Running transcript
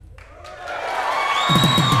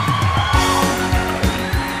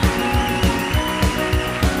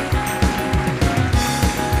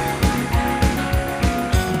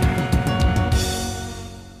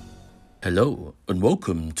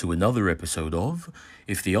Welcome to another episode of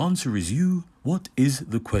If the Answer Is You, What Is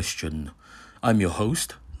the Question? I'm your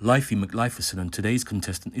host, Lifey McLiferson, and today's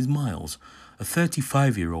contestant is Miles, a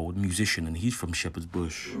 35-year-old musician, and he's from Shepherd's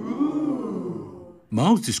Bush. Ooh.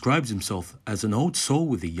 Miles describes himself as an old soul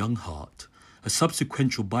with a young heart, a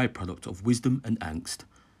subsequential byproduct of wisdom and angst,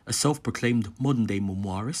 a self-proclaimed modern-day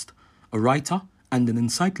memoirist, a writer, and an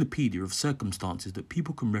encyclopedia of circumstances that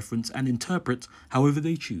people can reference and interpret however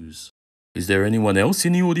they choose. Is there anyone else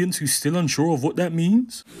in the audience who's still unsure of what that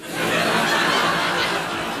means?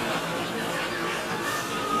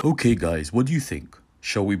 Okay guys, what do you think?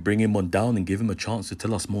 Shall we bring him on down and give him a chance to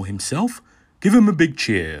tell us more himself? Give him a big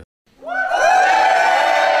cheer. Come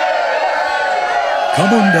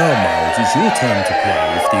on down, Miles, it's your turn to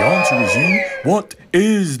play. If the answer is you, what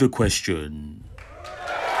is the question?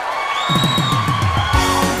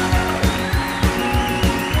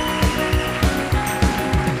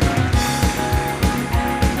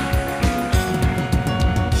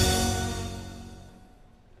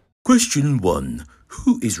 Question 1.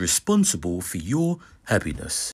 Who is responsible for your happiness?